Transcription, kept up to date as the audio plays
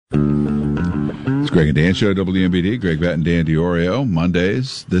Greg and Dan Show, WMBD. Greg Batt and Dan DiOrio.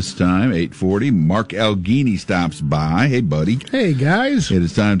 Mondays, this time, 8:40. Mark Alghini stops by. Hey, buddy. Hey, guys. It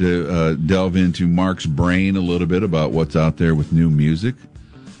is time to delve into Mark's brain a little bit about what's out there with new music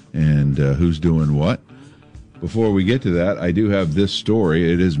and who's doing what. Before we get to that, I do have this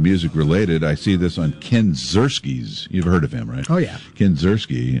story. It is music-related. I see this on Ken Ziersky's. You've heard of him, right? Oh, yeah. Ken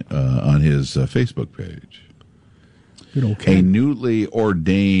Ziersky on his Facebook page. Good old Ken. A newly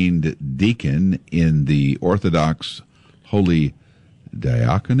ordained deacon in the Orthodox Holy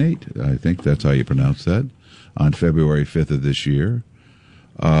Diaconate, I think that's how you pronounce that, on February 5th of this year,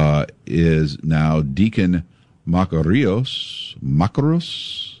 is now Deacon Makaros,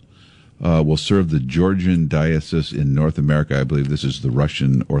 will serve the Georgian diocese in North America. I believe this is the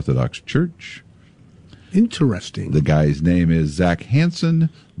Russian Orthodox Church. Interesting. The guy's name is Zach Hansen,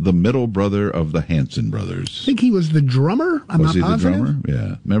 the middle brother of the Hansen brothers. I think he was the drummer. Was he the drummer?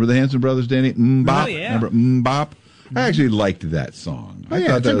 Yeah. Remember the Hansen brothers, Danny? Mbop. Oh, yeah. Remember Mbop? I actually liked that song. Oh,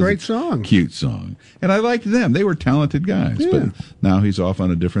 yeah, it's a great song. Cute song. And I liked them. They were talented guys. Yeah. But now he's off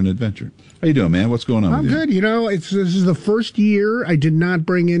on a different adventure. How you doing, man? What's going on I'm with you? good. You know, this is the first year I did not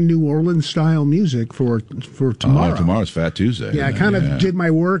bring in New Orleans-style music for tomorrow. Tomorrow's Fat Tuesday. Yeah, I kind of did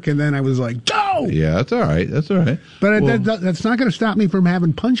my work, and then I was like, "Go!" Yeah, that's all right. That's all right. But that's not going to stop me from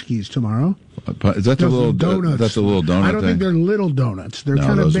having punch keys tomorrow. Is that the little donuts? That's the little donut I don't think they're little donuts. They're No,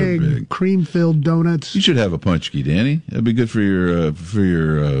 kind of those are big. cream-filled donuts. You should have a punch key, Danny. That'd be good for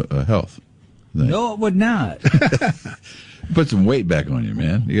your health. No, it would not. Put some weight back on you,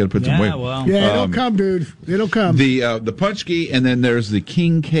 man. You got to put some weight. Well, Yeah, it'll come, dude. It'll come. The punch key, and then there's the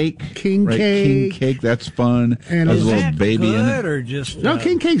king cake. King cake. King cake. That's fun. And There's a is little that baby in good it. or just No,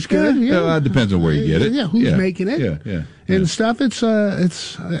 king cake's good. Yeah, It depends on where you get it. Yeah, who's making it? Yeah. And stuff. It's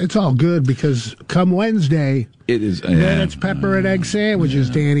all good because come Wednesday, It is. then it's pepper and egg sandwiches,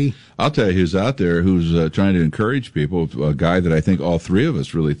 Danny. I'll tell you who's out there who's trying to encourage people. A guy that I think all three of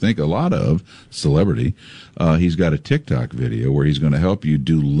us really think a lot of, celebrity. He's got a TikTok video where he's going to help you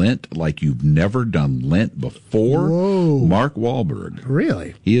do Lent like you've never done Lent before. Whoa. Mark Wahlberg.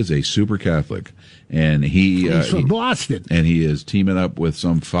 Really? He is a super Catholic, and He's from Boston. and he is teaming up with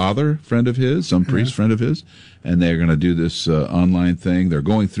some father friend of his, some priest friend of his, and they're going to do this online thing. They're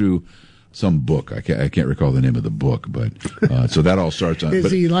going through some book. I can't recall the name of the book, but so that all starts on.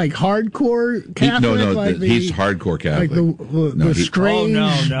 Is he like hardcore Catholic? He's hardcore Catholic. Like the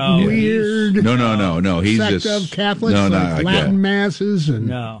strange, weird. No. He's sect just of Catholics, no, like Latin masses, and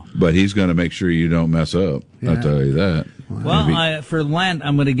no. But he's going to make sure you don't mess up. Yeah. I'll tell you that. Well, for Lent,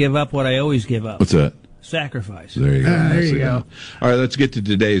 I'm going to give up what I always give up. What's that? Sacrifice. There you go. There you go. All right, let's get to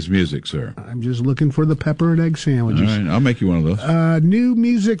today's music, sir. I'm just looking for the pepper and egg All sandwiches. right, I'll make you one of those. New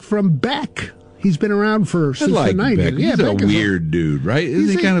music from Beck. He's been around since the 90s. Beck. He's a weird dude, right?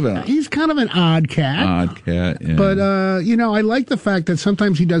 Isn't he kind of He's kind of an odd cat. odd cat? Yeah. But, I like the fact that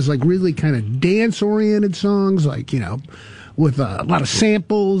sometimes he does, like, really kind of dance-oriented songs, like, with a lot of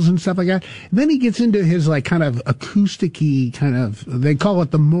samples and stuff like that. And then he gets into his, like, kind of acoustic-y kind of, they call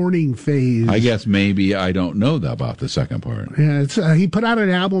it the morning phase. I guess maybe I don't know about the second part. Yeah, he put out an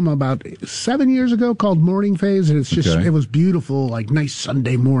album about 7 years ago called Morning Phase, and it's just, It was beautiful, like, nice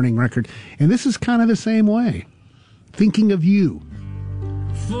Sunday morning record. And this is kind of the same way. Thinking of You.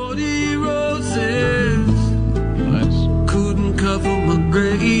 40 roses Nice. couldn't cover my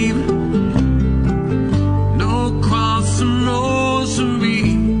grave. No cross and rosary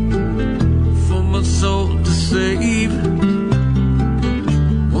for my soul to save.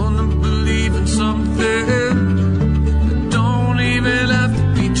 Wanna believe in something that don't even have to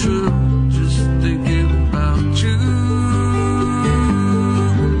be true. Just thinking about you.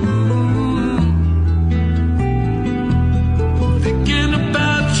 Thinking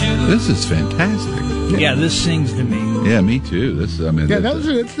about you. This is fantastic. Yeah, this sings to me. Yeah, me too. That's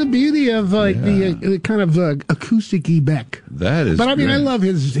That's the beauty of the kind of acoustic-y Beck. That is. But I mean, great. I love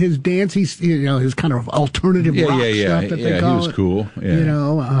his dance. He's his kind of alternative rock stuff that they call he was it. cool.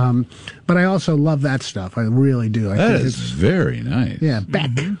 Yeah. But I also love that stuff. I really do. I That think is very nice. Yeah,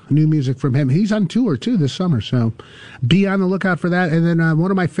 Beck, new music from him. He's on tour too this summer, so be on the lookout for that. And then one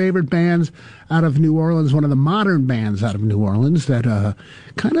of my favorite bands out of New Orleans, one of the modern bands out of New Orleans that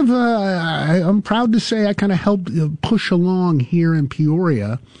I'm proud to say I kind of helped push along here in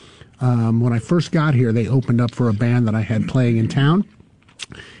Peoria. When I first got here, they opened up for a band that I had playing in town.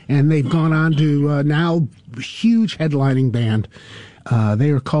 And they've gone on to now huge headlining band. They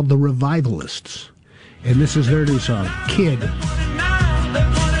are called the Revivalists. And this is their new song, Kid.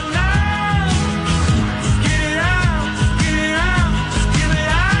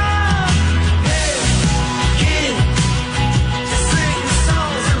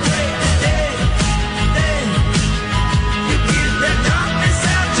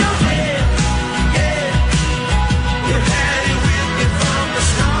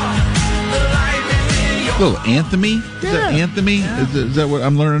 little anthemy? Is that Yeah. anthemy? Is that what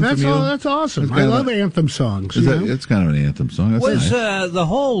I'm learning That's from you? that's awesome. It's I kind of love a- anthem songs. Is you that, know? it's kind of an anthem song. That's Was nice. the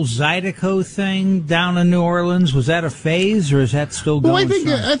whole Zydeco thing down in New Orleans, was that a phase, or is that still going Well,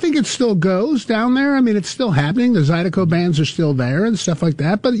 I think it still goes down there. I mean, it's still happening. The Zydeco bands are still there and stuff like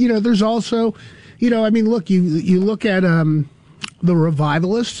that. But there's also, I mean, look, you look at the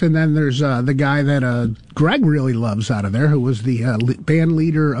Revivalists, and then there's the guy that Greg really loves out of there, who was the band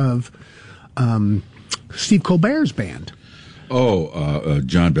leader of Steve Colbert's band.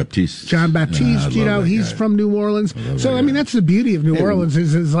 John Baptiste. John Baptiste, I love that he's guy. from New Orleans. So, I mean, that's the beauty of New Orleans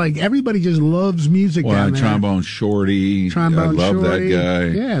is like everybody just loves music Well, down there. Trombone Shorty. Trombone I love Shorty. that guy.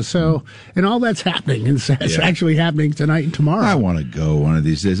 Yeah, so, and all that's happening. It's actually happening tonight and tomorrow. I want to go one of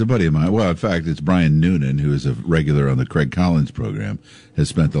these days. A buddy of mine, well, in fact, it's Brian Noonan, who is a regular on the Craig Collins program, has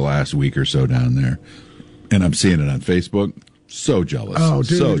spent the last week or so down there. And I'm seeing it on Facebook. So jealous. Oh,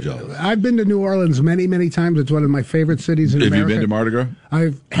 dude. So jealous. I've been to New Orleans many, many times. It's one of my favorite cities in Have America. you been to Mardi Gras?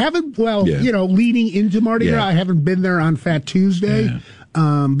 I haven't, Yeah. leading into Mardi Gras. Yeah. I haven't been there on Fat Tuesday.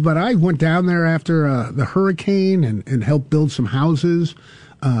 Yeah. But I went down there after the hurricane and helped build some houses.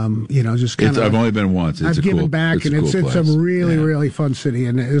 Just kind of. I've only been once. It's I've given back, and it's cool a place. really, Yeah. really fun city.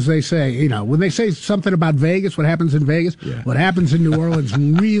 And as they say, when they say something about Vegas, what happens in Vegas, what happens in New Orleans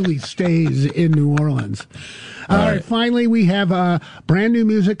really stays in New Orleans. All right, finally, we have brand new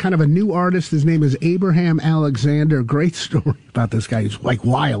music, kind of a new artist. His name is Abraham Alexander. Great story about this guy. He's like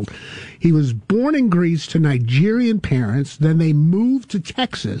wild. He was born in Greece to Nigerian parents. Then they moved to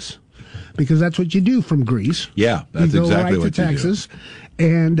Texas because that's what you do from Greece. Yeah, that's you go exactly right what to you do. Texas.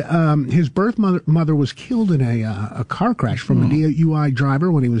 And his birth mother was killed in a car crash from a DUI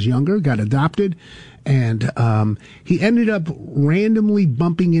driver when he was younger, got adopted. And he ended up randomly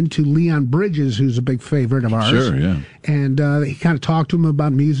bumping into Leon Bridges, who's a big favorite of ours. Sure, yeah. And he kind of talked to him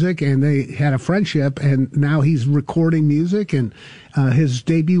about music, and they had a friendship, and now he's recording music, and his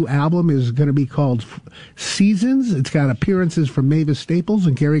debut album is going to be called Seasons. It's got appearances from Mavis Staples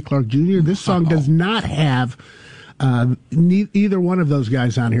and Gary Clark Jr. This song does not have either one of those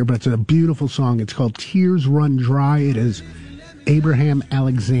guys on here, but it's a beautiful song. It's called Tears Run Dry. It is Abraham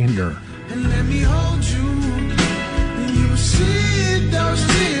Alexander. And let me hold you. And you see those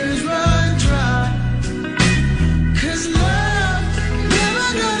tears run dry. 'Cause love never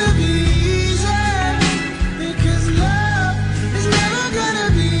gonna be easy. Because love is never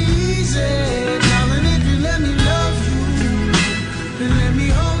gonna be easy. Darling, if you let me love you, and let me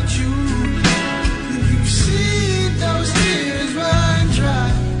hold you. And you see those tears run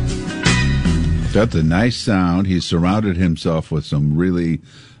dry. That's a nice sound. He's surrounded himself with some really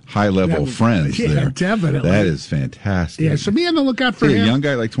high-level friends yeah, there. definitely. That is fantastic. Yeah, so be on the lookout for Is he him. a young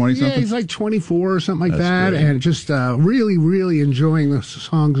guy, like 20-something? Yeah, he's like 24 or something like That's that, great. and just really, really enjoying the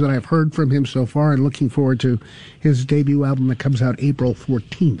songs that I've heard from him so far, and looking forward to his debut album that comes out April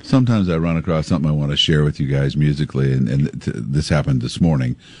 14th. Sometimes I run across something I want to share with you guys musically, and this happened this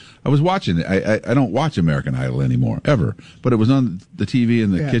morning. I was watching. I don't watch American Idol anymore, ever. But it was on the TV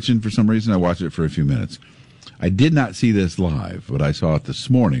in the kitchen for some reason. I watched it for a few minutes. I did not see this live, but I saw it this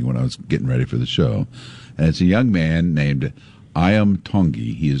morning when I was getting ready for the show. And it's a young man named Iam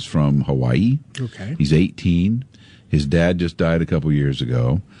Tongi. He is from Hawaii. Okay. He's 18. His dad just died a couple years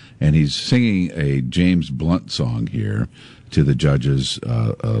ago, and he's singing a James Blunt song here to the judges,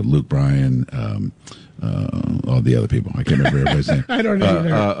 Luke Bryan, all the other people. I can't remember everybody's name. I don't know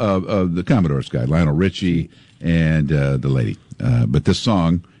either. The Commodore's guy, Lionel Richie, and the lady. But this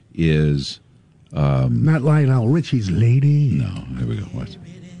song is... Not Lionel Richie's Lady. No, here we go. Watch.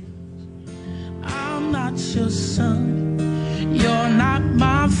 I'm not your son, you're not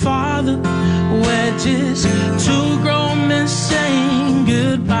my father. We're just two grown men saying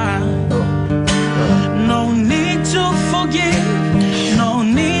goodbye. No need to forgive, no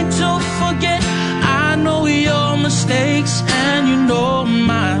need to forget. I know your mistakes and you know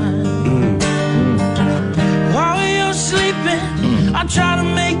mine. While you're sleeping, I try to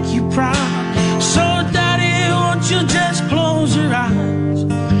make you proud. So daddy, won't you just close your eyes?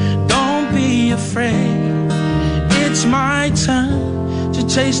 Don't be afraid, it's my turn to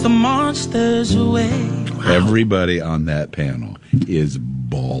chase the monsters away. Everybody on that panel is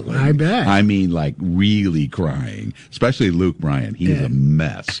bawling. I bet. I mean, like really crying, especially Luke Bryan. He's a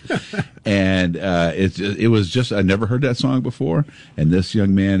mess. And it was just, I never heard that song before. And this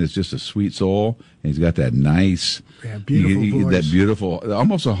young man is just a sweet soul. And he's got that nice, beautiful voice. that beautiful,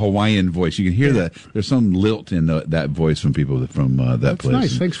 almost a Hawaiian voice. You can hear that there's some lilt in that voice from people from that That's place.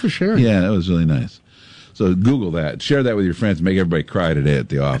 nice. Thanks for sharing. Yeah, that was really nice. So Google that. Share that with your friends. Make everybody cry today at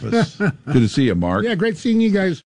the office. Good to see you, Mark. Yeah, great seeing you guys.